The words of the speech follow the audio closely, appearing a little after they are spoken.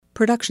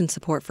Production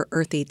support for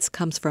Earth Eats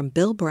comes from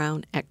Bill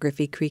Brown at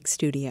Griffey Creek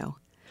Studio.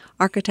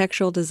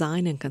 Architectural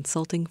design and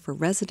consulting for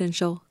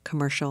residential,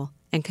 commercial,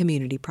 and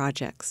community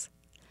projects.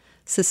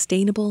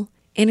 Sustainable,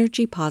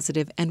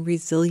 energy-positive, and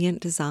resilient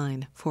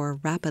design for a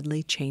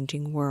rapidly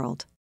changing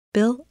world.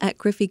 Bill at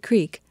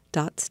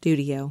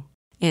GriffeyCreek.studio.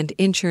 And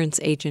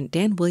insurance agent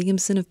Dan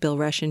Williamson of Bill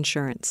Rush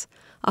Insurance,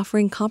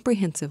 offering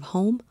comprehensive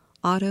home,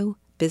 auto,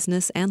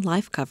 business, and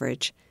life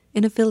coverage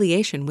in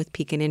affiliation with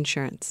Pekin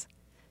Insurance.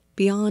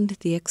 Beyond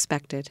the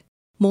expected.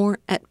 More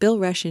at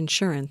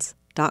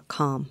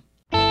BillRushInsurance.com.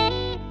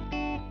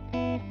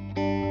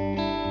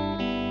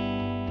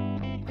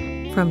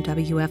 From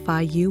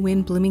WFIU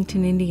in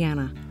Bloomington,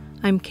 Indiana,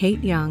 I'm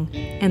Kate Young,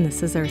 and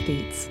this is Earth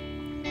Eats.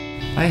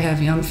 I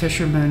have young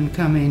fishermen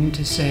coming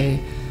to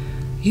say,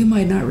 "You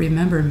might not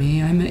remember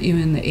me. I met you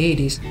in the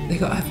 80s. They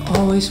go, "I've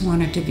always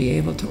wanted to be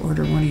able to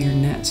order one of your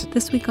nets."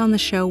 This week on the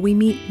show, we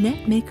meet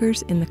net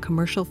makers in the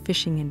commercial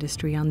fishing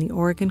industry on the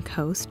Oregon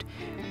coast.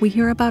 We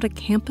hear about a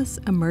campus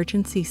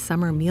emergency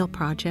summer meal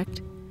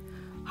project.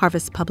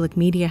 Harvest Public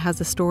Media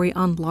has a story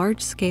on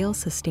large-scale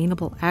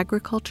sustainable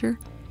agriculture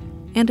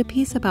and a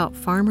piece about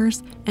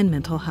farmers and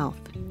mental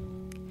health.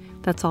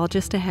 That's all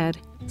just ahead,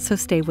 so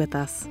stay with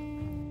us.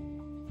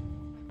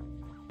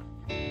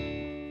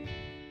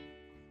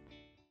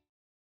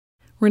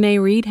 Renee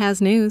Reed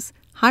has news.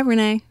 Hi,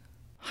 Renee.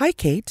 Hi,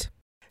 Kate.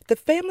 The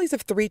families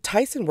of 3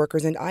 Tyson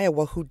workers in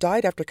Iowa who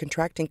died after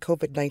contracting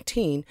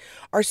COVID-19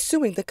 are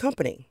suing the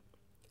company.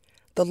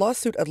 The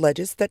lawsuit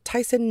alleges that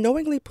Tyson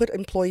knowingly put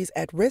employees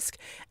at risk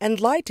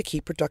and lied to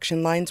keep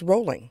production lines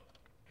rolling.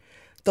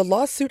 The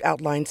lawsuit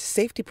outlines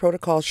safety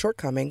protocol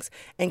shortcomings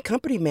and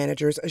company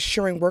managers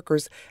assuring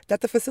workers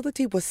that the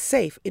facility was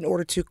safe in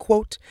order to,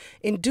 quote,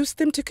 induce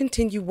them to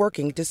continue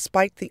working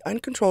despite the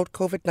uncontrolled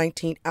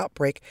COVID-19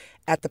 outbreak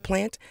at the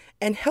plant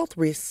and health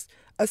risks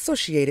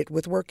associated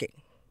with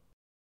working.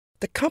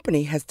 The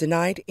company has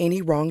denied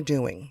any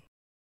wrongdoing.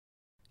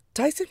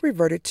 Tyson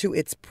reverted to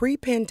its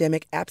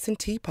pre-pandemic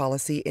absentee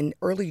policy in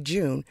early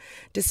June,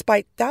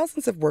 despite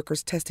thousands of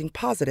workers testing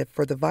positive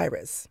for the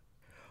virus.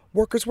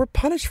 Workers were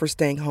punished for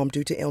staying home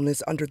due to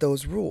illness under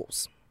those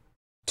rules.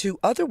 2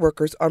 other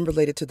workers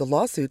unrelated to the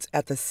lawsuits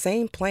at the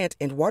same plant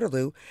in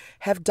Waterloo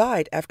have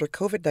died after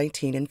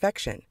COVID-19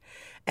 infection,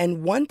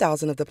 and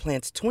 1,000 of the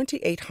plant's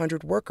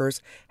 2,800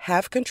 workers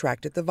have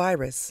contracted the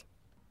virus.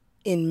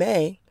 In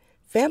May,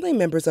 family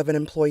members of an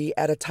employee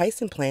at a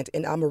Tyson plant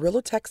in Amarillo,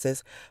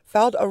 Texas,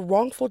 filed a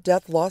wrongful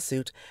death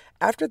lawsuit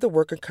after the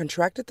worker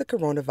contracted the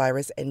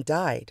coronavirus and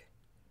died.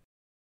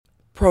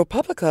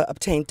 ProPublica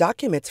obtained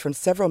documents from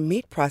several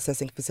meat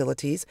processing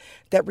facilities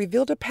that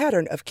revealed a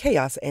pattern of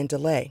chaos and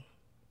delay.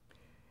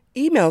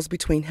 Emails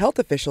between health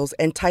officials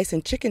and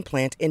Tyson chicken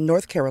plant in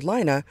North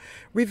Carolina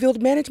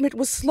revealed management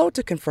was slow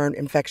to confirm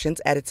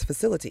infections at its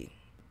facility.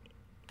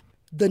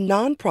 The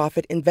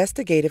nonprofit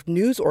investigative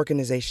news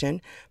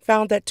organization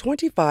found that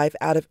 25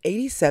 out of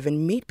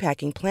 87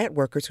 meatpacking plant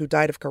workers who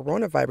died of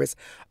coronavirus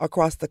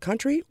across the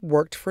country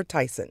worked for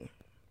Tyson.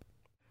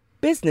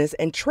 Business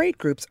and trade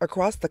groups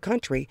across the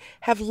country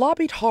have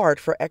lobbied hard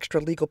for extra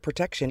legal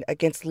protection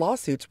against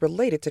lawsuits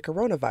related to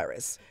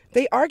coronavirus.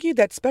 They argue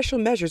that special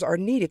measures are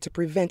needed to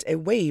prevent a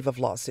wave of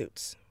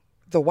lawsuits.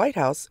 The White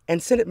House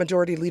and Senate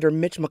Majority Leader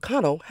Mitch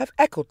McConnell have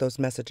echoed those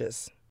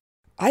messages.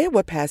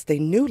 Iowa passed a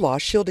new law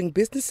shielding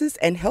businesses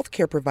and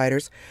healthcare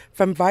providers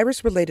from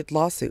virus-related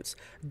lawsuits,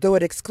 though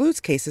it excludes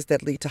cases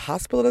that lead to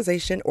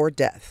hospitalization or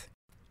death.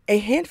 A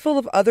handful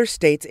of other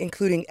states,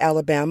 including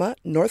Alabama,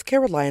 North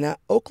Carolina,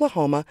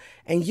 Oklahoma,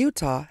 and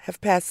Utah, have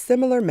passed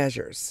similar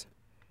measures.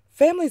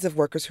 Families of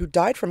workers who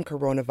died from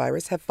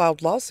coronavirus have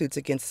filed lawsuits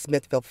against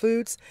Smithfield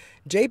Foods,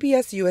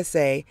 JBS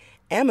USA,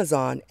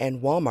 Amazon,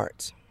 and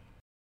Walmart.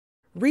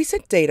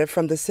 Recent data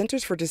from the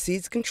Centers for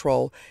Disease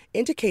Control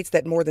indicates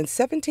that more than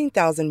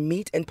 17,000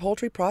 meat and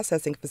poultry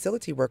processing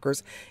facility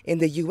workers in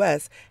the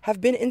U.S.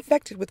 have been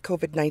infected with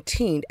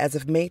COVID-19 as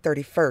of May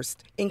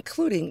 31st,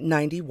 including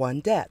 91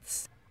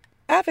 deaths.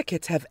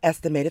 Advocates have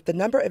estimated the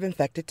number of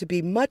infected to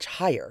be much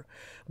higher,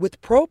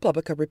 with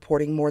ProPublica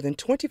reporting more than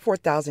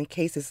 24,000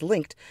 cases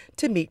linked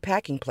to meat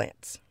packing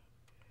plants.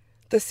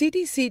 The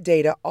CDC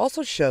data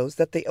also shows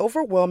that the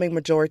overwhelming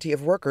majority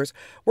of workers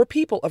were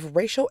people of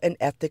racial and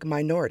ethnic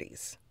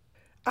minorities.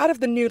 Out of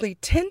the nearly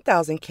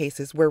 10,000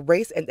 cases where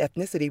race and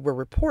ethnicity were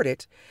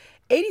reported,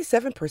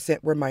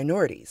 87% were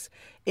minorities,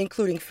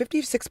 including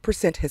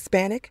 56%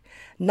 Hispanic,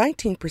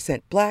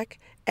 19% Black,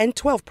 and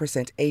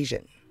 12%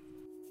 Asian.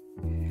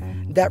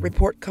 That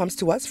report comes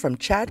to us from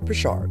Chad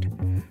Bouchard.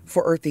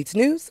 For Earth Eats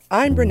News,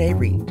 I'm Renee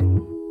Reed.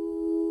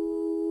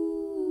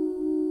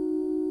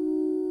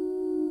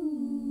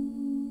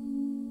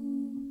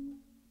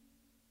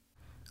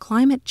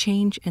 Climate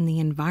change and the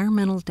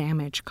environmental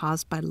damage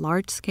caused by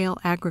large-scale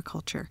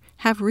agriculture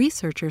have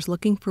researchers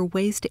looking for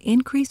ways to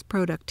increase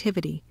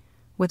productivity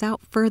without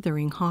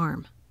furthering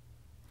harm.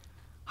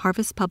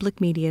 Harvest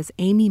Public Media's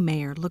Amy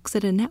Mayer looks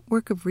at a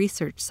network of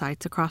research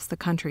sites across the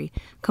country,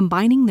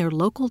 combining their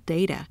local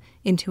data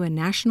into a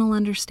national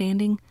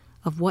understanding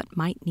of what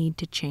might need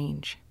to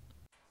change.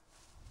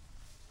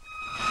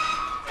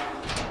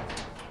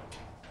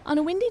 On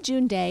a windy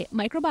June day,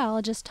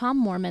 microbiologist Tom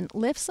Mormon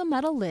lifts a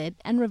metal lid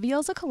and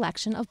reveals a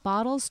collection of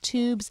bottles,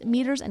 tubes,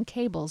 meters, and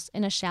cables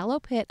in a shallow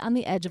pit on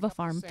the edge of a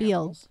farm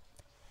field.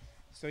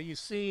 So you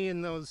see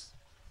in those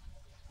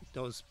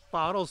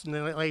bottles and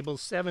the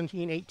labels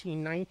 17,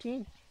 18,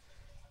 19,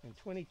 and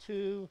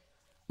 22.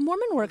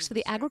 Mormon works for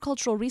the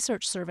Agricultural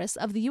Research Service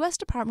of the U.S.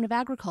 Department of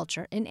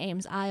Agriculture in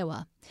Ames,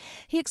 Iowa.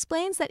 He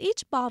explains that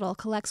each bottle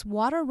collects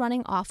water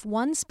running off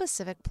one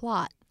specific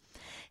plot.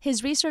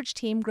 His research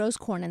team grows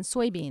corn and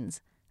soybeans.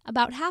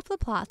 About half the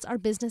plots are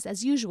business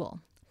as usual,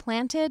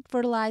 planted,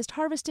 fertilized,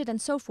 harvested, and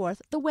so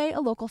forth, the way a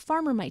local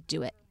farmer might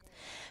do it.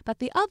 But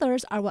the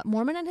others are what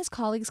Mormon and his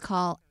colleagues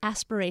call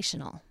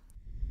aspirational.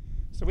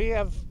 So we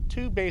have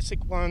two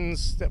basic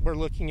ones that we're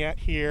looking at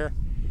here.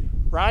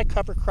 Rye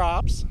cover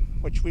crops,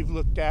 which we've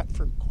looked at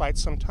for quite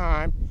some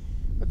time.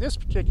 But this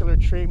particular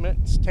treatment,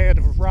 instead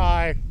of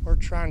rye, we're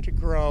trying to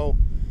grow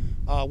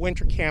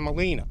winter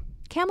camelina.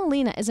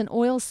 Camelina is an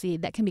oil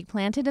seed that can be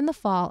planted in the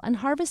fall and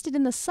harvested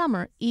in the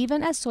summer,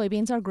 even as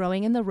soybeans are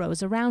growing in the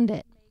rows around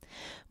it.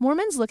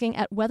 Mormon's looking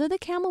at whether the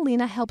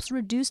camelina helps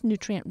reduce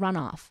nutrient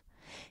runoff.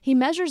 He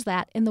measures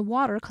that in the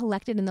water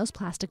collected in those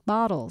plastic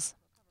bottles.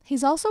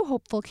 He's also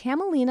hopeful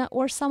camelina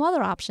or some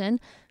other option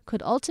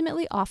could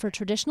ultimately offer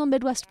traditional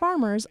Midwest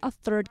farmers a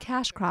third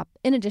cash crop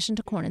in addition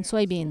to corn and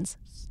soybeans.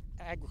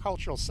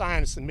 Agricultural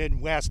scientists in the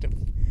Midwest have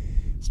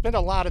spent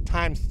a lot of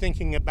time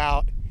thinking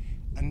about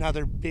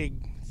another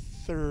big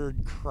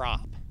third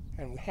crop,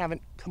 and we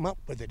haven't come up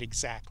with it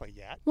exactly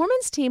yet.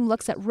 Mormon's team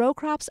looks at row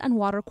crops and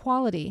water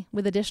quality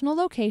with additional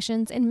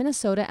locations in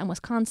Minnesota and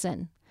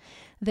Wisconsin.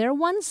 They're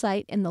one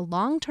site in the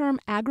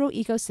long-term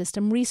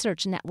Agroecosystem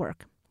Research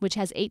Network, which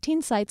has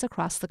 18 sites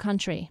across the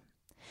country.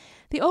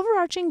 The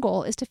overarching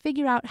goal is to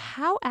figure out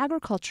how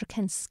agriculture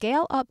can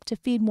scale up to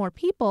feed more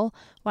people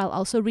while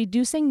also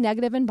reducing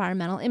negative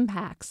environmental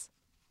impacts.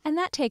 And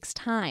that takes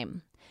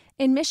time.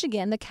 In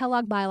Michigan, the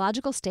Kellogg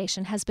Biological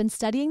Station has been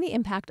studying the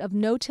impact of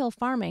no-till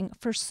farming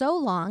for so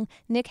long,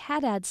 Nick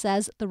Haddad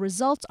says the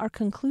results are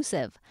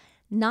conclusive.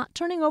 Not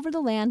turning over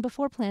the land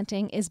before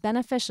planting is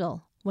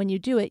beneficial when you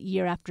do it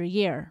year after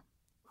year.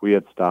 If we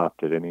had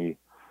stopped at any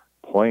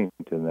point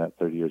in that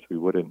 30 years, we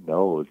wouldn't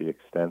know the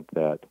extent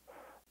that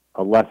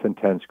a less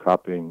intense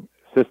cropping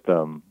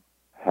system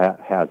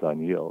has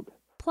on yield.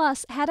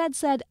 Plus, Haddad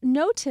said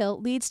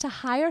no-till leads to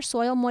higher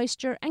soil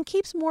moisture and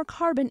keeps more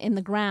carbon in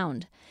the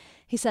ground.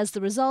 He says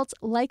the results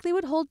likely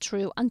would hold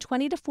true on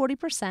 20 to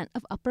 40%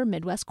 of upper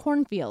Midwest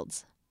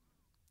cornfields.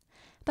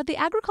 But the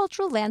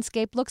agricultural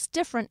landscape looks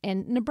different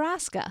in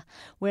Nebraska,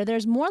 where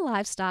there's more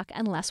livestock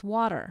and less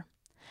water.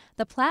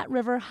 The Platte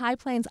River High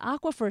Plains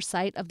Aquifer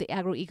site of the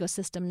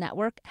Agroecosystem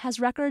Network has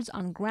records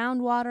on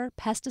groundwater,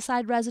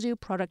 pesticide residue,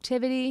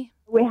 productivity.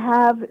 We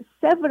have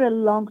several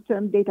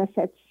long-term data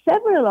sets.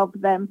 Several of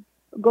them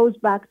goes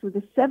back to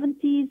the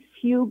 70s,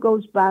 few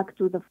goes back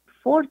to the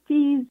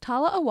 40s.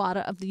 Tala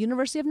Awada of the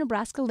University of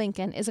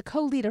Nebraska-Lincoln is a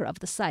co-leader of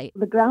the site.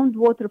 The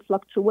groundwater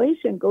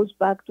fluctuation goes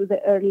back to the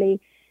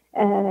early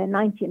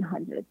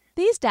 1900s.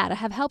 These data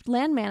have helped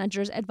land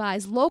managers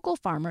advise local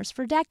farmers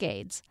for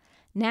decades.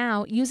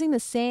 Now, using the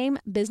same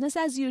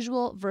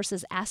business-as-usual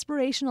versus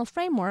aspirational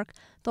framework,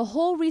 the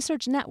whole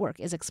research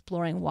network is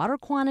exploring water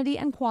quantity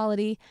and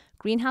quality,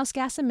 greenhouse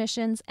gas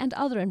emissions, and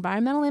other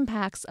environmental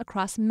impacts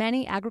across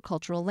many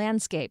agricultural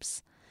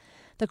landscapes.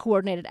 The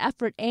coordinated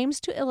effort aims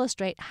to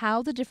illustrate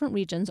how the different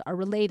regions are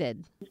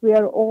related. We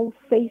are all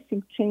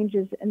facing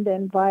changes in the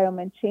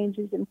environment,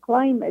 changes in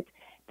climate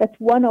that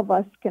one of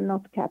us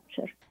cannot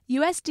capture.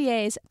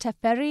 USDA's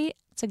Teferi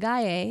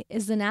Tsagaye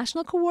is the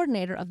national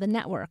coordinator of the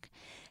network.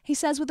 He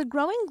says with a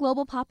growing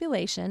global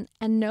population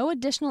and no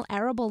additional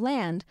arable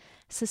land,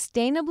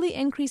 sustainably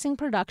increasing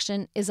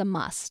production is a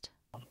must.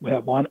 We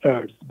have one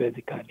Earth,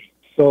 basically.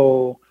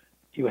 So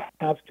you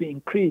have to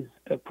increase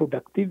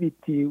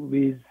productivity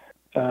with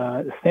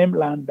the same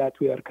land that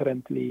we are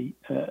currently,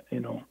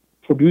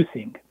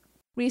 producing.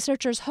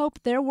 Researchers hope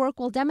their work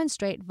will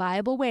demonstrate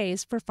viable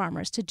ways for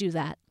farmers to do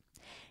that.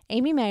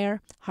 Amy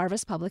Mayer,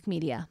 Harvest Public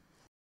Media.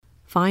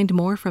 Find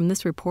more from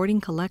this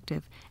reporting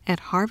collective at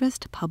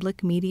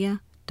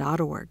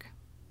harvestpublicmedia.org.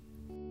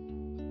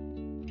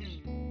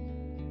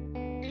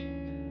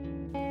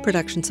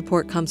 Production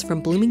support comes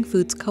from Blooming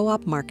Foods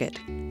Co-op Market,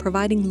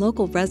 providing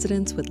local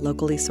residents with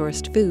locally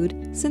sourced food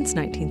since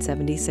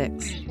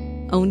 1976.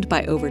 Owned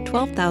by over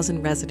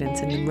 12,000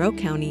 residents in Monroe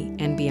County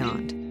and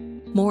beyond.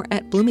 More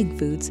at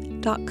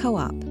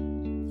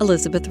bloomingfoods.coop.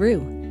 Elizabeth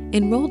Rue,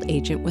 Enrolled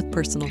Agent with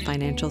Personal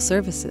Financial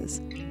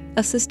Services,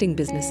 assisting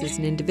businesses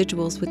and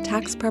individuals with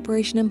tax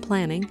preparation and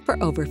planning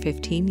for over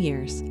 15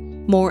 years.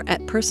 More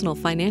at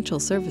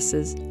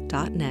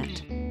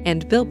personalfinancialservices.net.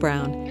 And Bill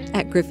Brown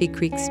at Griffey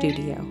Creek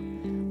Studio,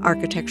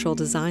 architectural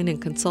design and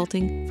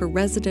consulting for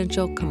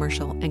residential,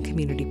 commercial, and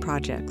community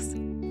projects.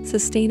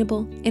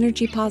 Sustainable,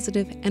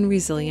 energy-positive, and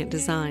resilient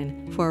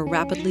design for a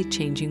rapidly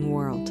changing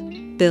world.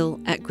 Bill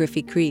at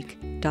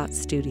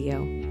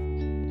griffeycreek.studio.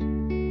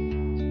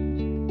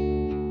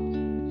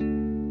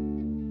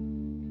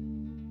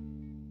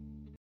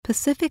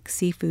 Pacific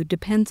Seafood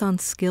depends on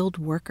skilled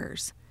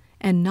workers.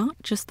 and not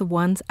just the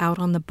ones out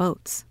on the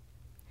boats.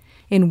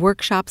 In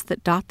workshops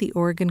that dot the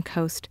Oregon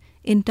coast,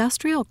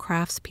 industrial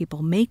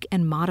craftspeople make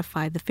and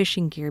modify the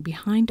fishing gear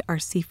behind our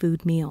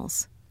seafood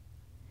meals.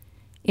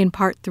 In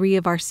Part 3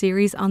 of our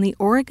series on the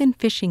Oregon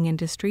fishing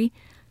industry,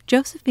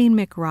 Josephine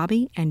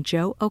McRobbie and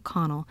Joe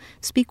O'Connell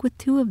speak with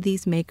two of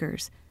these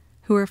makers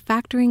who are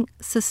factoring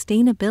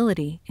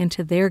sustainability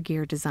into their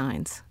gear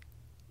designs.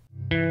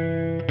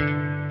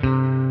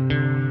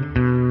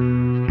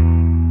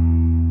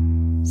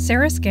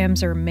 Sarah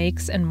Scamser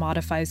makes and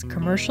modifies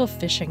commercial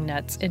fishing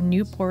nets in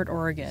Newport,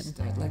 Oregon.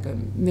 Like a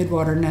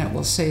midwater net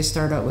will say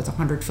start out with a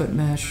 100-foot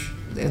mesh,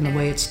 and the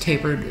way it's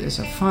tapered as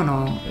a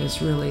funnel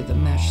is really the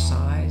mesh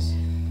size.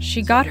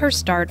 She got her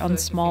start on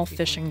small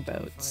fishing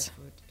boats.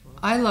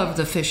 I love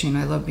the fishing.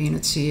 I love being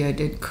at sea. I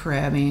did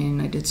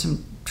crabbing. I did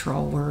some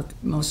trawl work,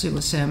 mostly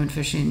with salmon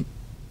fishing.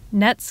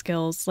 Net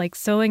skills like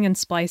sewing and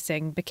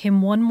splicing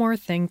became one more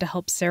thing to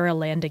help Sarah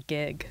land a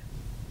gig.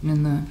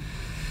 In the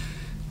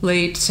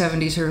late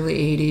 70s, early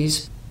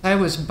 80s, I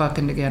was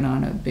bucking to get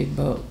on a big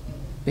boat,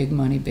 big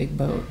money, big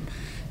boat.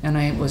 And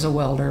I was a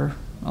welder.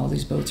 All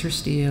these boats are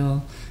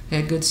steel. I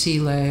had good sea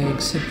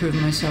legs, had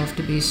proven myself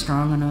to be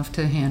strong enough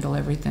to handle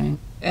everything.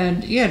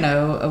 And,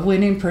 a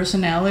winning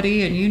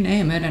personality and you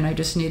name it. And I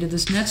just needed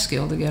this net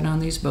skill to get on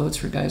these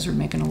boats where guys were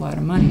making a lot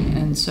of money.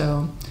 And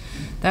so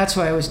that's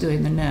why I was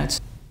doing the nets.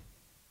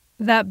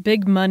 That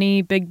big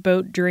money, big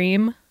boat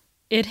dream,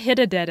 it hit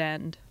a dead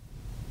end.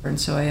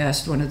 And so I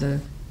asked one of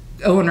the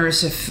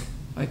owners if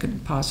I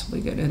could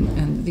possibly get in.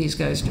 And these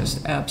guys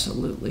just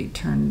absolutely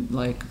turned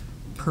like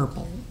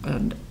purple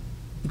and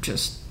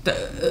just,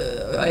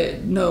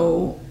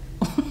 no.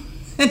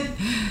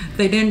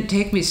 They didn't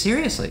take me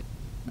seriously.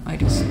 I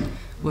just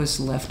was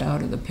left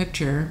out of the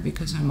picture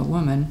because I'm a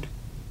woman.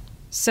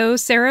 So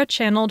Sarah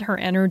channeled her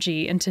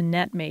energy into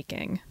net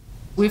making.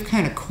 We've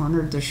kind of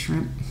cornered the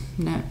shrimp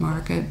net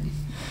market.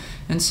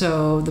 And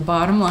so the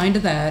bottom line to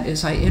that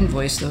is I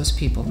invoice those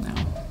people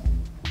now.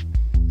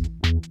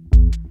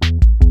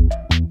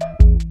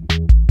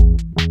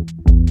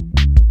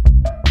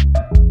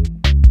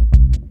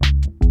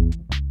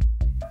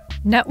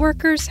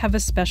 Networkers have a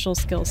special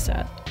skill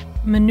set.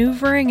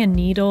 Maneuvering a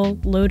needle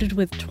loaded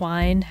with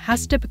twine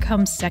has to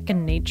become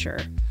second nature.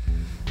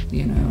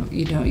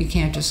 You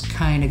can't just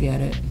kind of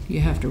get it. You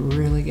have to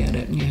really get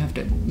it, and you have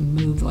to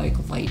move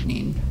like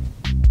lightning.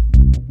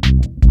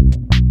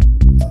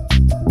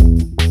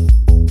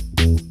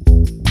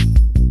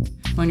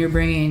 When you're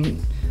bringing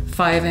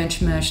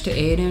 5-inch mesh to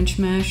 8-inch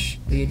mesh,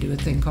 you do a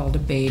thing called a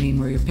baiting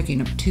where you're picking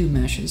up 2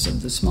 meshes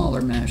of the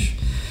smaller mesh.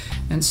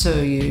 And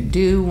so you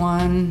do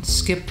 1,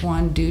 skip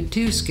 1, do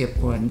 2, skip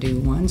 1, do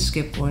 1,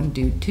 skip 1,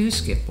 do 2,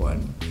 skip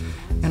 1.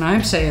 And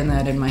I'm saying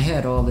that in my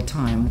head all the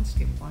time.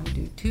 Skip 1,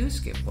 do 2,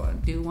 skip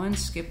 1, do 1,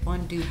 skip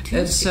 1, do 2.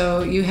 And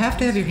so you have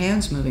to have your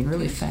hands moving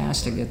really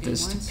fast to get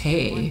this to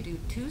pay. Do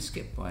 2,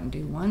 skip 1,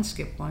 do 1,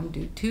 skip 1,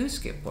 do 2,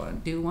 skip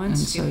 1, do 1,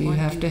 skip 1. And so you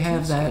have to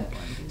have that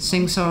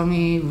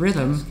sing-songy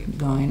rhythm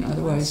going.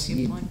 Otherwise,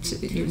 you're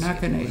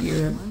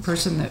a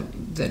person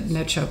that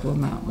NetShop will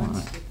not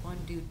want.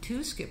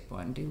 2, skip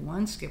 1, do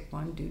 1, skip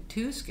 1, do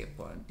 2, skip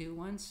 1, do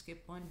 1,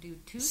 skip 1, do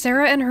 2.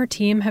 Sarah and her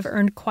team have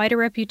earned quite a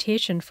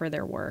reputation for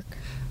their work.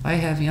 I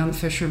have young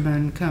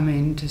fishermen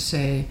coming to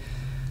say,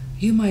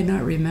 you might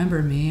not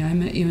remember me, I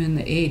met you in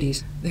the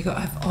 80s. They go,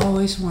 I've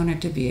always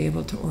wanted to be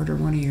able to order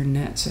one of your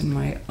nets, and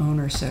my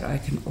owner said I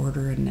can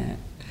order a net.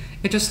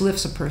 It just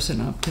lifts a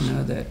person up to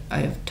know that I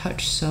have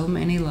touched so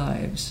many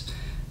lives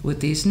with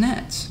these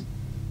nets.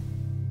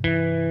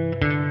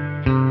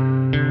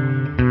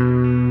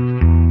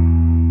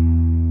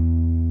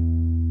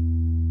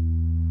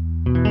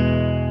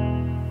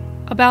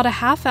 About a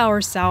half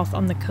hour south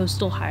on the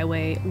coastal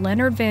highway,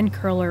 Leonard Van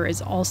Curler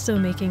is also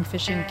making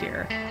fishing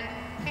gear.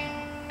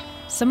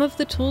 Some of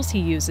the tools he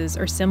uses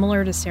are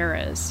similar to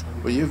Sarah's.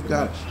 Well, you've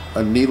got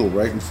a needle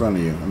right in front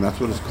of you, and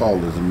that's what it's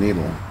called, is a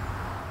needle.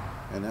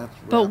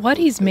 But what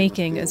he's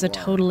making is a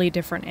totally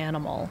different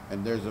animal,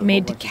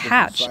 made to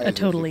catch a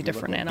totally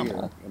different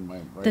animal.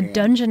 The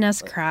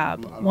Dungeness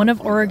crab, one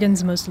of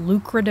Oregon's most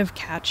lucrative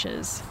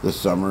catches. This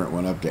summer it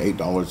went up to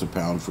 $8 a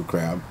pound for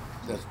crab.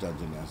 That's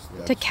Dungeness.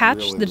 To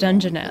catch the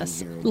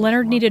Dungeness,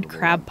 Leonard needed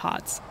crab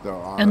pots,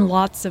 and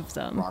lots of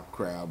them.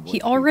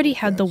 He already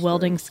had the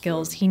welding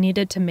skills he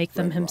needed to make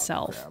them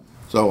himself.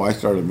 So I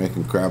started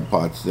making crab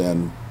pots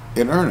then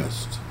in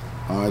earnest.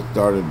 I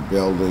started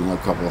building a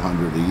couple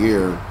hundred a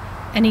year.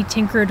 And he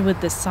tinkered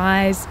with the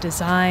size,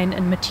 design,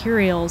 and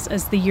materials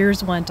as the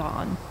years went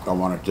on. I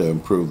wanted to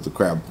improve the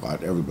crab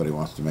pot. Everybody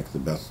wants to make the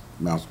best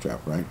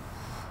mousetrap, right?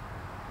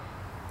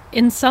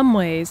 In some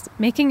ways,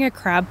 making a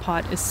crab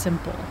pot is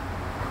simple.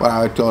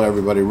 Well, I told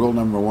everybody, rule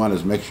number 1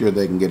 is make sure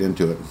they can get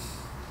into it.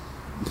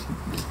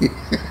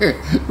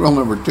 Rule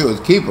number 2 is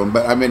keep them,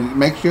 but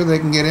make sure they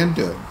can get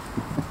into it.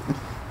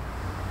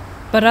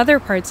 But other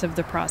parts of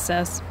the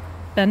process,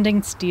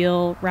 bending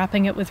steel,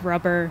 wrapping it with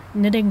rubber,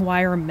 knitting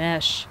wire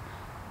mesh,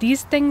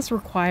 these things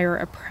require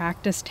a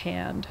practiced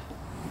hand.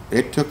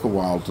 It took a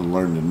while to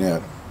learn to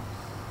knit.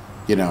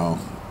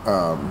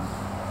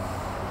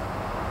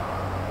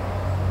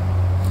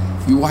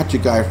 You watch a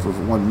guy for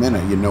 1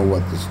 minute, you know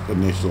what this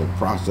initial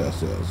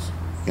process is.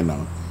 You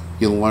know,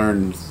 you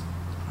learn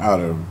how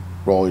to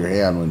roll your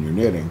hand when you're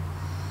knitting.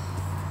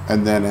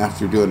 And then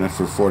after doing it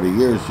for 40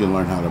 years, you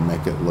learn how to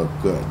make it look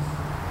good.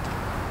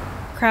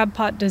 Crab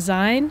pot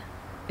design,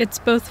 it's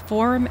both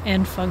form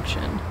and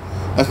function.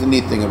 That's the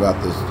neat thing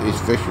about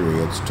this fishery.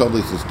 It's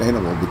totally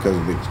sustainable because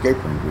of the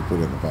escape rings we put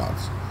in the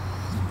pots.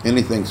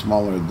 Anything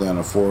smaller than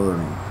a 4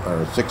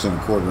 or 6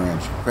 1/4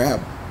 inch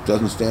crab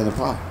doesn't stay in the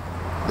pot.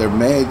 They're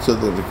made so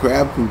that the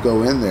crab can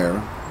go in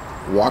there,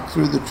 walk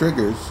through the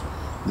triggers,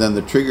 then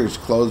the triggers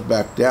close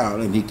back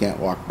down and he can't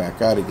walk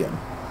back out again.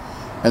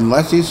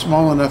 Unless he's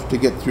small enough to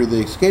get through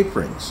the escape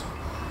rings.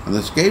 And the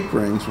escape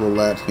rings will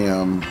let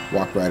him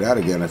walk right out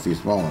again if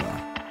he's small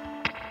enough.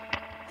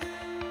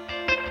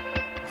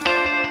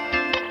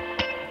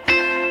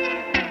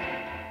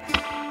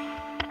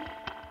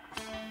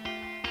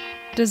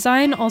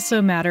 Design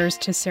also matters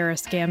to Sarah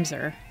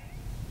Scamser.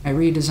 I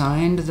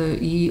redesigned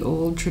the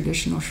old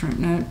traditional shrimp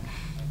net.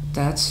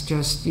 That's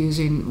just we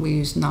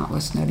use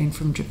knotless netting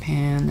from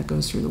Japan that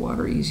goes through the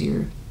water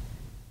easier.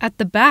 At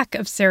the back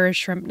of Sarah's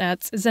shrimp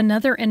nets is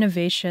another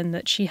innovation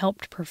that she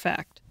helped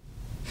perfect.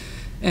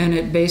 And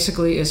it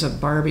basically is a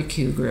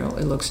barbecue grill.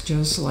 It looks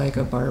just like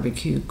a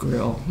barbecue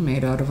grill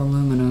made out of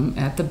aluminum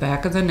at the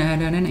back of the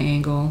net at an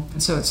angle.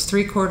 And so it's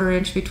 3/4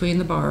 inch between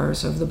the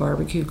bars of the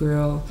barbecue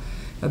grill,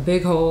 a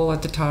big hole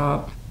at the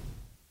top.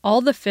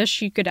 All the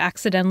fish you could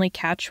accidentally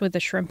catch with a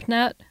shrimp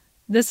net,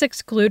 this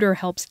excluder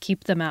helps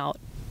keep them out.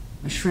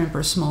 The shrimp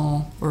are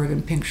small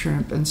Oregon pink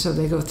shrimp, and so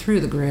they go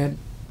through the grid,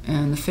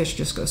 and the fish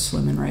just go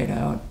swimming right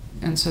out.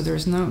 And so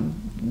there's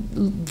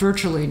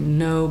virtually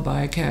no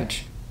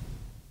bycatch.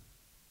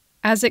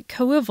 As it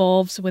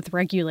co-evolves with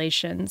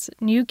regulations,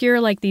 new gear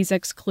like these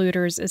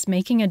excluders is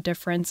making a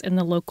difference in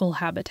the local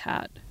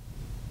habitat.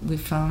 We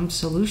found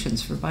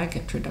solutions for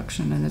bycatch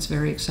reduction, and it's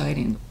very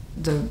exciting.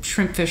 The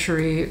shrimp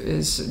fishery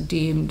is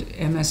deemed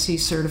MSC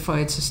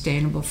certified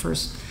sustainable,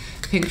 first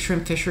pink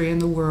shrimp fishery in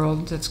the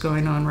world that's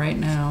going on right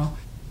now.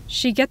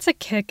 She gets a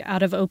kick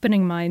out of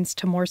opening minds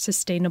to more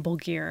sustainable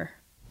gear.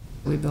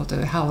 We built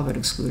a halibut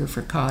excluder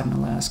for cod in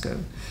Alaska,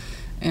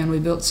 and we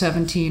built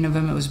 17 of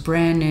them. It was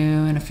brand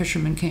new, and a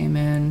fisherman came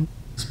in.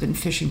 He's been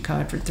fishing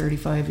cod for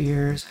 35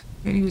 years,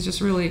 and he was just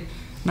really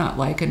not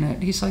liking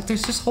it. He's like,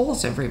 there's just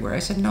holes everywhere. I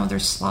said, no,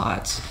 there's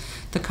slots.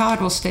 The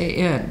cod will stay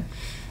in.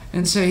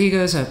 And so he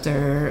goes up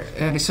there,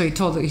 and so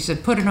he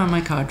said, put it on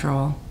my cod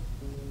trawl.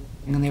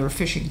 And they were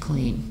fishing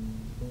clean.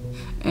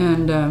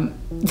 And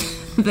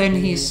then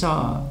he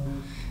saw.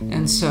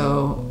 And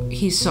so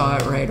he saw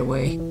it right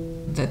away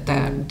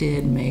that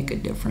did make a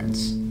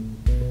difference.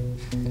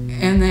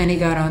 And then he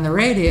got on the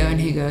radio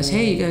and he goes,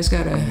 hey, you guys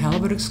got a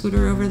halibut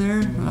excluder over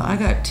there? Well, I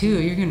got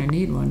 2. You're going to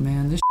need one,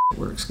 man. This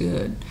works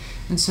good.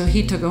 And so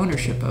he took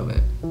ownership of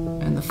it.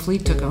 And the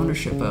fleet took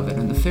ownership of it.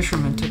 And the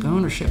fishermen took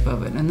ownership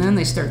of it. And then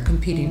they start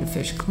competing to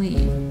fish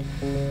clean.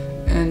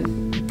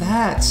 And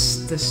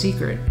that's the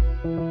secret.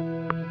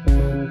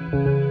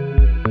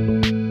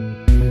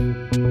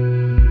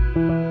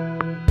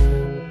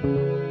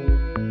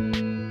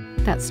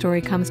 That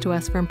story comes to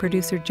us from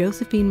producer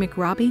Josephine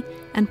McRobbie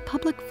and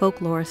public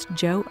folklorist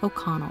Joe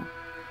O'Connell.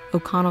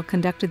 O'Connell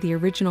conducted the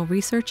original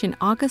research in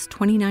August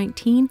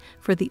 2019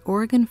 for the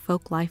Oregon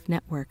Folklife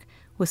Network,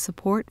 with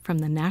support from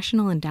the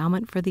National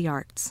Endowment for the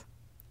Arts.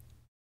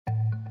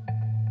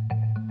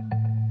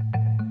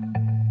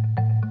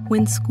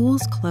 When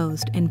schools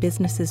closed and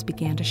businesses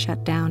began to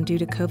shut down due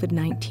to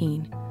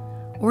COVID-19,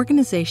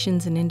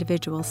 organizations and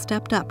individuals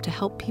stepped up to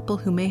help people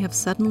who may have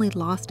suddenly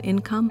lost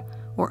income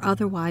or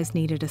otherwise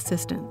needed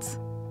assistance.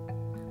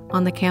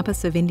 On the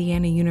campus of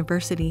Indiana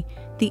University,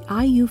 the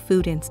IU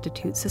Food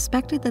Institute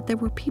suspected that there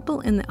were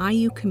people in the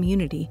IU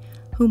community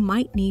who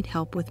might need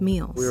help with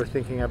meals. We were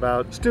thinking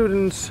about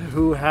students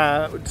who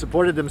had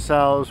supported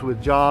themselves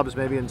with jobs,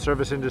 maybe in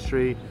service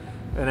industry,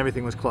 and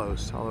everything was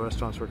closed. All the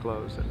restaurants were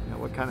closed. And,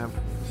 what kind of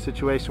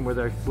situation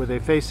were they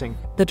facing?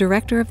 The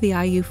director of the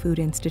IU Food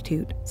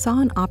Institute saw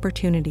an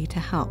opportunity to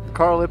help.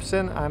 Carl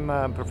Ipsen, I'm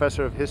a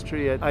professor of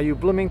history at IU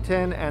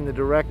Bloomington and the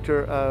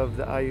director of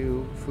the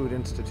IU Food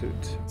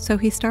Institute. So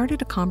he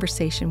started a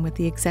conversation with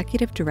the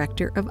executive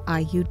director of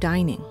IU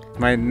Dining.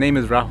 My name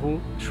is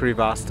Rahul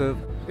Shrivastav.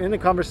 In the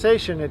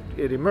conversation,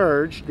 it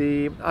emerged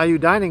the IU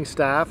dining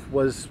staff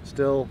was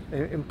still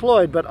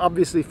employed, but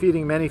obviously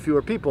feeding many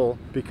fewer people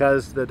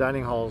because the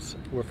dining halls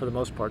were for the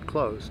most part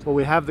closed. Well,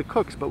 we have the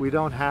cooks, but we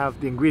don't have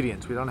the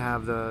ingredients. We don't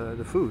have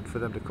the food for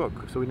them to cook,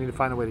 so we need to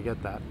find a way to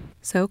get that.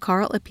 So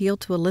Carl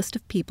appealed to a list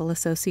of people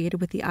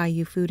associated with the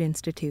IU Food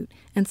Institute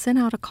and sent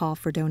out a call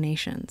for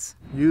donations.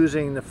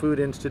 Using the Food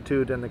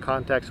Institute and the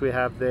contacts we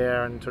have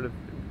there and sort of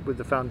with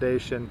the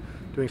foundation,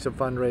 doing some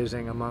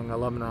fundraising among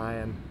alumni.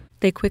 And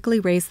they quickly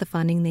raised the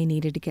funding they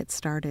needed to get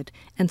started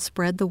and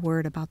spread the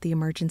word about the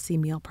emergency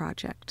meal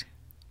project.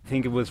 I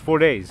think it was 4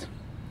 days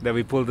that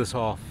we pulled this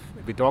off.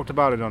 We talked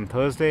about it on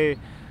Thursday.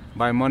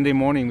 By Monday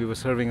morning, we were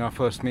serving our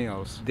first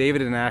meals.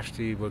 David and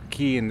Ashley were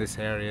key in this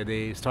area.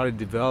 They started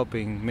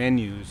developing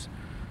menus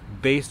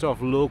based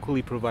off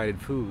locally provided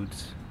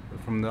foods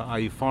from the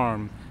IU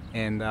farm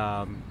and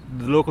the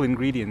local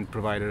ingredient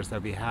providers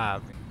that we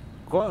have.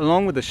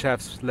 Along with the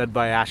chefs led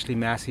by Ashley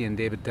Massey and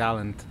David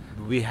Talent,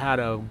 we had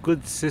a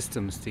good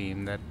systems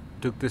team that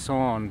took this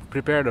on,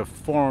 prepared a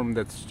form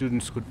that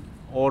students could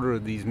order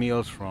these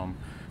meals from,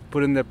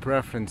 put in their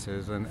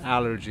preferences and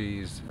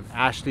allergies.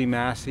 Ashley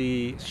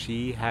Massey,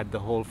 she had the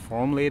whole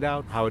form laid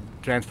out, how it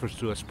transfers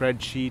to a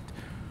spreadsheet,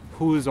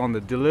 who's on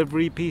the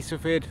delivery piece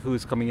of it,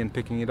 who's coming in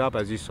picking it up.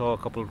 As you saw, a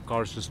couple of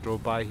cars just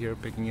drove by here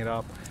picking it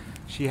up.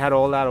 She had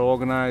all that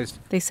organized.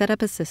 They set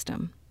up a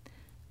system,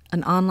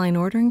 an online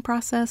ordering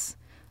process,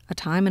 a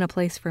time and a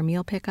place for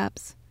meal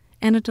pickups,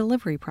 and a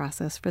delivery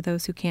process for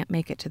those who can't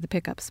make it to the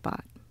pickup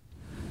spot.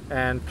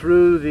 And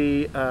through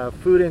the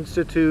Food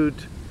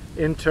Institute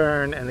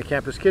intern and the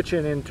Campus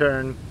Kitchen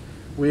intern,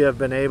 we have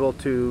been able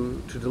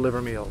to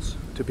deliver meals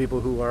to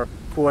people who are,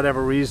 for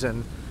whatever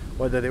reason,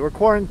 whether they were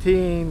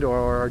quarantined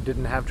or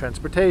didn't have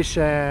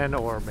transportation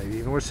or maybe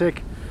even were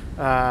sick,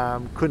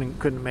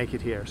 couldn't make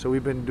it here. So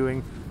we've been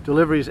doing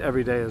deliveries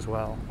every day as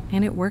well.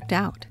 And it worked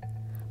out.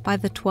 By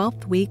the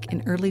 12th week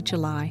in early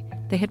July,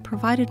 they had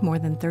provided more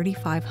than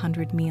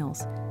 3,500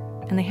 meals,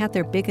 and they had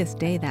their biggest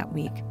day that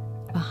week,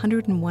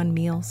 101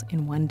 meals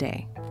in one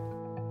day.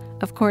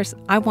 Of course,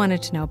 I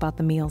wanted to know about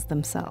the meals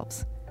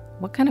themselves.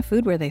 What kind of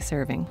food were they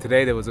serving?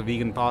 Today there was a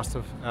vegan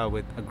pasta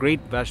with a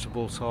great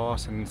vegetable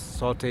sauce and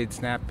sauteed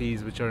snap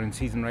peas, which are in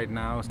season right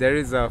now. There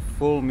is a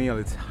full meal.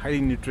 It's highly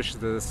nutritious.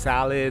 There's a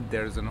salad,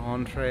 there's an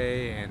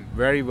entree, and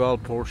very well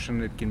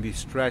portioned. It can be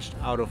stretched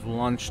out of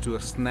lunch to a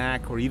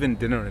snack or even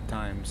dinner at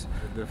times.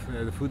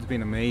 The food's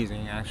been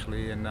amazing,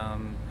 actually. And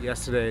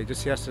just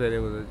yesterday,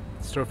 there was a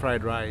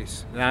stir-fried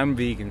rice. I'm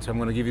vegan, so I'm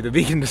going to give you the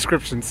vegan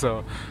description.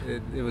 So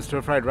it was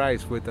stir-fried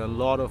rice with a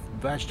lot of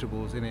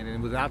vegetables in it, and it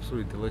was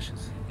absolutely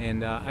delicious.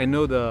 And I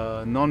know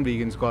the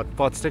non-vegans got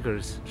pot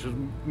stickers, which was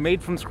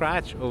made from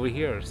scratch over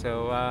here.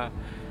 So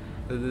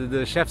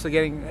the chefs are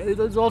getting,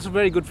 it's also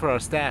very good for our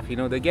staff.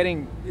 They're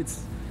getting,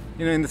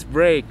 in this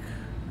break,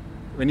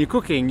 when you're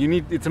cooking,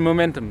 it's a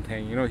momentum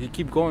thing. You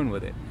keep going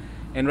with it.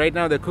 And right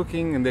now they're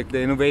cooking and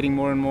they're innovating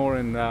more and more,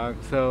 and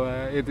so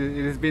it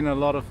has been a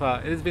lot of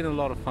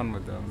fun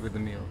with the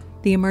meal.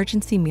 The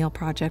Emergency Meal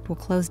Project will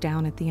close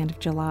down at the end of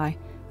July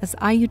as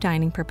IU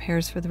Dining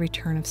prepares for the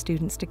return of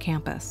students to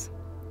campus.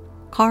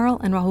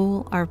 Carl and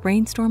Rahul are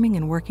brainstorming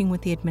and working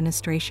with the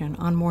administration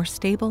on more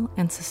stable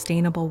and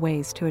sustainable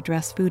ways to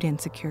address food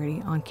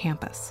insecurity on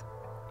campus.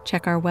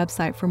 Check our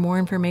website for more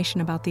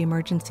information about the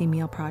Emergency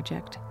Meal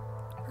Project,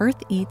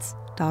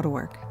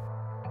 eartheats.org.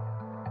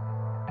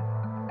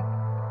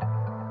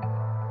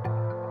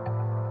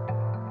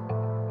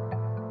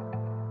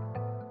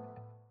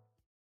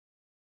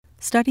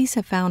 Studies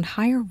have found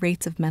higher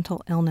rates of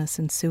mental illness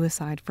and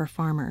suicide for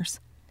farmers.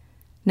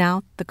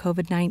 Now, the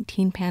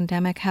COVID-19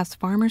 pandemic has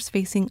farmers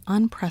facing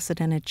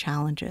unprecedented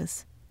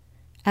challenges.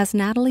 As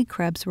Natalie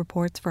Krebs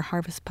reports for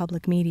Harvest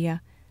Public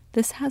Media,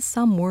 this has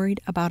some worried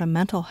about a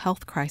mental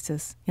health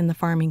crisis in the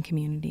farming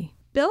community.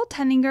 Bill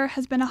Tenninger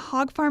has been a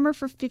hog farmer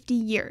for 50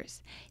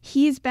 years.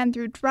 He's been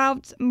through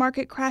droughts,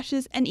 market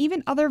crashes, and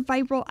even other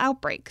viral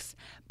outbreaks.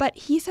 But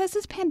he says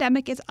this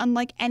pandemic is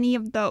unlike any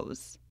of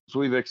those. So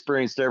we've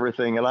experienced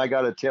everything, and I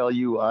got to tell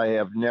you, I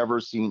have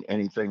never seen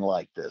anything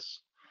like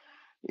this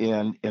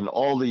in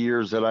all the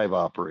years that I've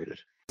operated.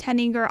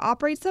 Tenninger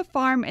operates a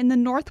farm in the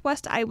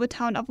northwest Iowa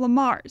town of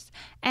Lamars,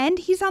 and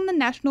he's on the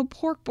National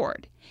Pork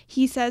Board.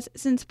 He says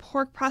since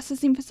pork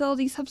processing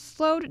facilities have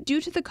slowed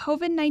due to the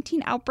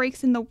COVID-19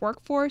 outbreaks in the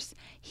workforce,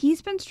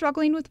 he's been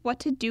struggling with what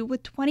to do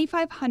with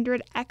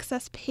 2,500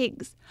 excess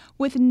pigs,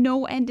 with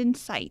no end in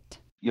sight.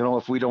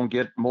 If we don't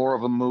get more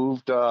of them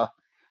moved,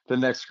 the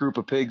next group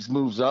of pigs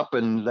moves up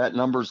and that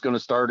number is going to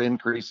start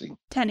increasing.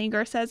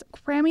 Tenninger says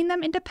cramming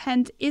them into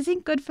pens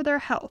isn't good for their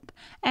health,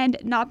 and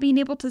not being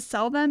able to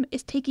sell them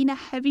is taking a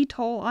heavy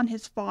toll on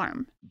his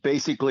farm.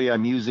 Basically,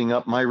 I'm using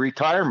up my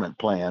retirement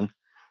plan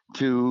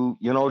to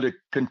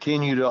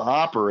continue to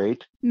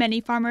operate.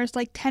 Many farmers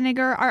like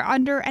Tenninger are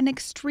under an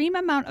extreme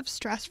amount of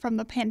stress from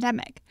the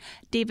pandemic.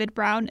 David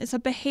Brown is a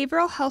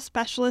behavioral health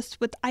specialist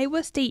with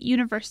Iowa State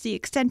University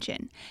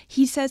Extension.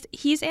 He says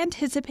he's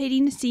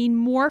anticipating seeing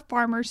more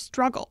farmers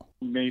struggle.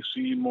 We may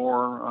see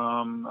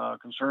more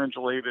concerns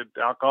related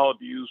to alcohol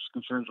abuse,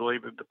 concerns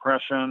related to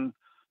depression,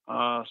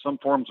 some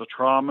forms of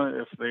trauma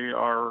if they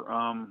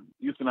are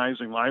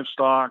euthanizing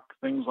livestock,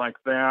 things like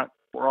that.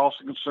 We're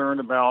also concerned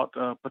about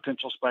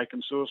potential spike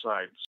in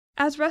suicides.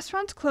 As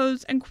restaurants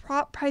closed and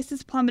crop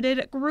prices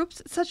plummeted,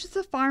 groups such as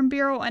the Farm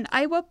Bureau and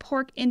Iowa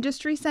Pork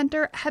Industry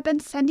Center have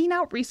been sending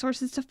out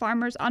resources to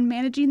farmers on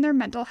managing their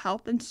mental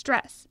health and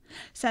stress.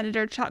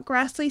 Senator Chuck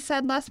Grassley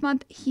said last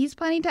month he's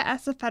planning to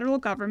ask the federal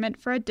government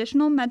for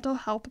additional mental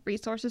health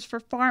resources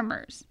for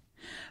farmers.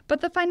 But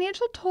the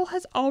financial toll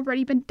has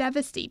already been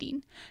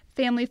devastating.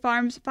 Family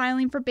farms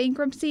filing for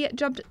bankruptcy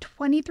jumped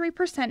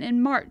 23%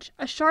 in March,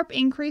 a sharp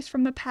increase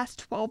from the past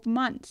 12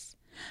 months.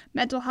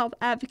 Mental health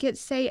advocates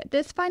say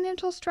this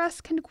financial stress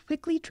can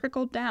quickly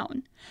trickle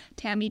down.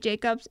 Tammy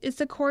Jacobs is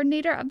the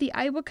coordinator of the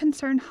Iowa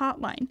Concern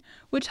Hotline,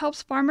 which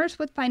helps farmers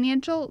with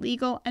financial,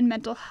 legal, and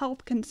mental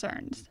health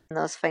concerns.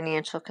 Those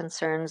financial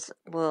concerns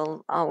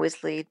will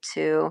always lead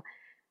to,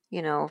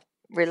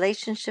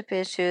 relationship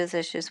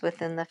issues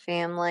within the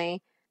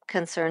family,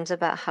 concerns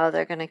about how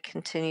they're going to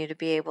continue to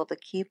be able to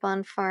keep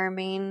on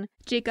farming.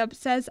 Jacob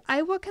says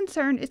Iowa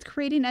Concern is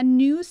creating a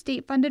new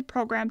state-funded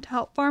program to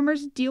help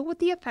farmers deal with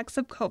the effects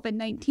of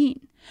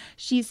COVID-19.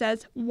 She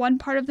says one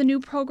part of the new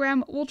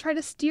program will try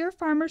to steer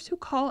farmers who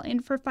call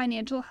in for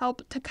financial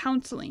help to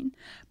counseling.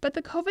 But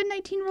the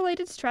COVID-19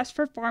 related stress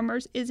for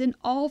farmers isn't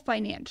all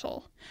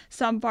financial.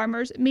 Some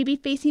farmers may be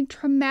facing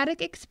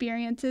traumatic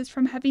experiences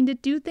from having to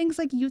do things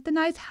like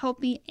euthanize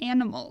healthy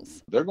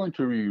animals. They're going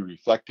to be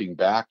reflecting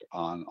back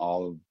on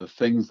all of the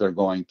things they're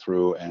going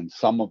through, and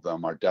some of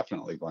them are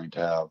definitely going to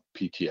have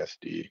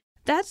PTSD.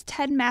 That's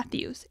Ted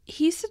Matthews.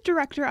 He's the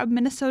director of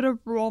Minnesota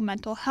Rural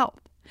Mental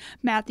Health.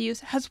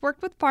 Matthews has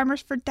worked with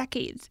farmers for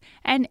decades,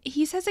 and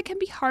he says it can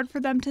be hard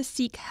for them to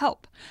seek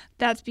help.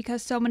 That's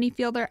because so many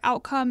feel their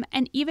outcome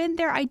and even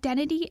their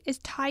identity is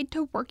tied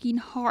to working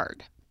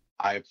hard.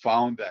 I've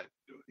found that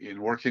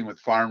in working with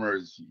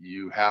farmers,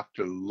 you have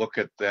to look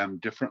at them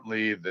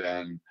differently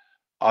than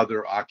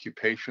other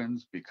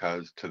occupations,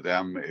 because to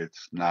them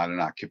it's not an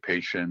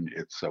occupation,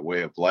 it's a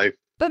way of life.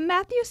 But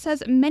Matthews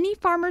says many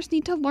farmers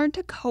need to learn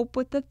to cope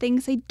with the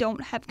things they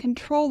don't have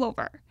control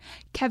over.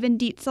 Kevin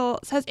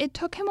Dietzel says it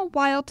took him a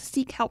while to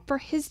seek help for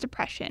his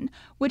depression,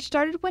 which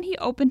started when he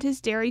opened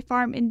his dairy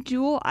farm in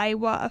Jewell,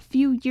 Iowa a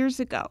few years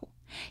ago.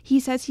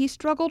 He says he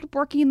struggled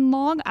working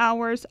long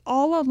hours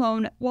all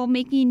alone while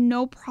making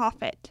no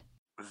profit.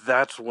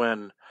 That's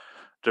when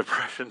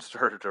depression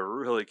started to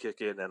really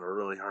kick in a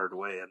really hard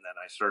way, and then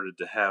I started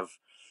to have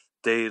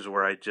days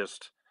where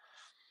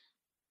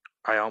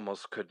I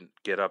almost couldn't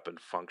get up and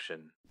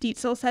function.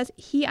 Dietzel says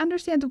he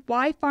understands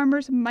why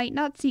farmers might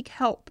not seek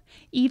help,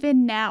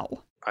 even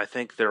now. I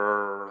think there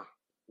are,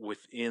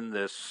 within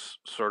this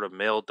sort of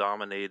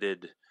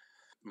male-dominated,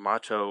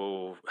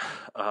 macho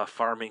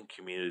farming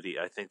community,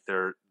 I think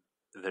there's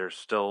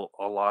still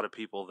a lot of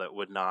people that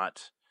would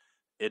not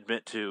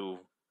admit to,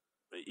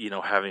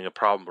 having a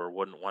problem or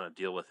wouldn't want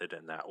to deal with it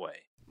in that way.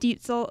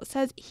 Dietzel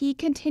says he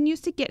continues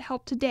to get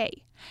help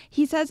today.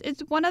 He says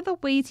it's one of the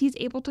ways he's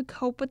able to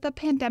cope with the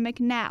pandemic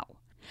now.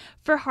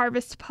 For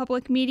Harvest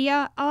Public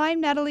Media,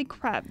 I'm Natalie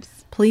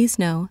Krebs. Please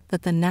know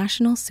that the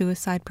National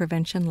Suicide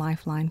Prevention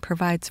Lifeline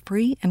provides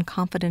free and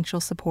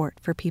confidential support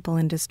for people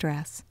in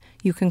distress.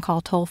 You can call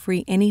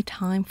toll-free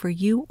anytime for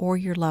you or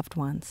your loved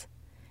ones.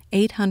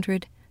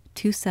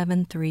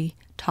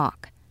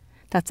 800-273-TALK.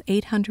 That's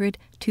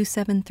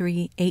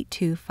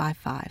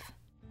 800-273-8255.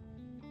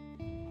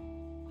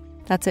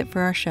 That's it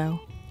for our show.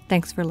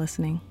 Thanks for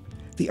listening.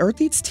 The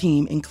Earth Eats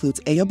team includes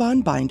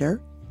Eoban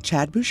Binder,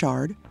 Chad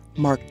Bouchard,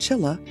 Mark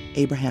Chilla,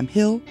 Abraham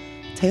Hill,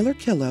 Taylor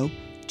Killow,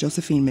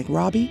 Josephine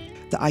McRobbie,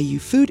 the IU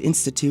Food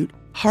Institute,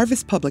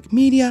 Harvest Public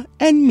Media,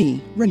 and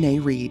me, Renee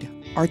Reed.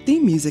 Our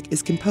theme music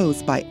is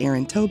composed by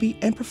Aaron Toby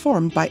and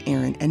performed by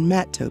Aaron and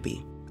Matt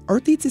Toby.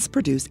 Earth Eats is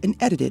produced and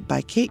edited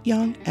by Kate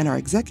Young, and our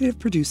executive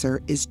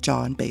producer is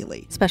John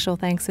Bailey. Special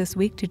thanks this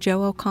week to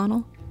Joe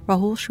O'Connell,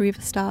 Rahul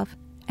Shrivastav,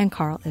 and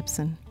Carl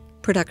Ipsen.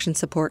 Production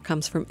support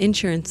comes from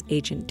insurance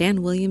agent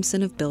Dan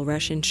Williamson of Bill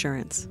Rush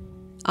Insurance,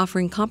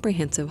 offering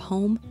comprehensive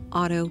home,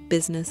 auto,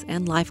 business,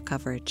 and life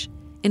coverage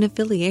in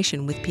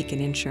affiliation with Pekin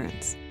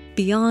Insurance.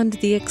 Beyond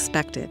the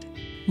expected.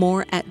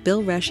 More at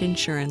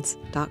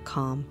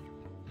BillRushInsurance.com.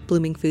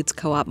 Blooming Foods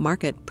Co-op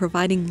Market,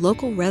 providing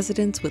local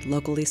residents with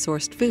locally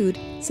sourced food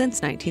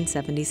since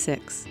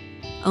 1976.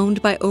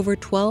 Owned by over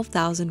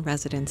 12,000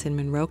 residents in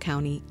Monroe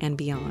County and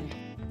beyond.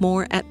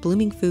 More at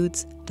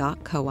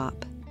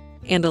bloomingfoods.coop.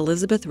 And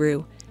Elizabeth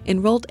Rue,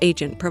 enrolled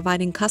agent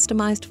providing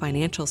customized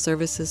financial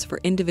services for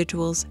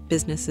individuals,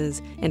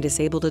 businesses, and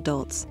disabled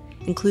adults,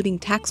 including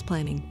tax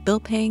planning, bill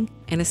paying,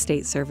 and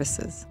estate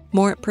services.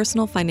 More at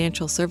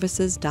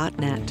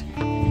personalfinancialservices.net.